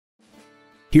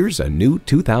Here's a new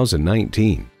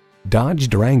 2019 Dodge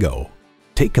Durango.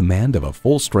 Take command of a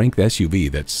full-strength SUV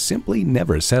that simply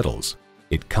never settles.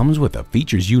 It comes with the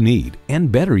features you need and,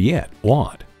 better yet,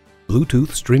 want.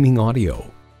 Bluetooth streaming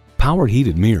audio, power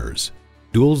heated mirrors,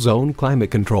 dual zone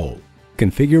climate control,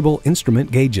 configurable instrument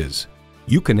gauges,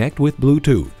 Uconnect with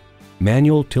Bluetooth,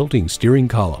 manual tilting steering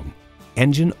column,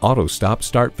 engine auto stop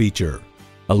start feature,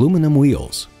 aluminum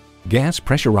wheels, gas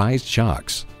pressurized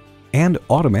shocks, and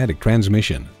automatic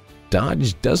transmission.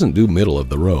 Dodge doesn't do middle of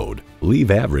the road.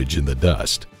 Leave average in the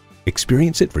dust.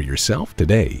 Experience it for yourself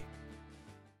today.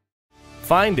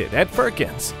 Find it at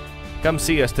Firkins. Come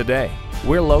see us today.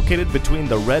 We're located between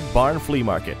the Red Barn Flea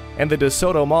Market and the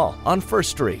DeSoto Mall on 1st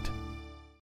Street.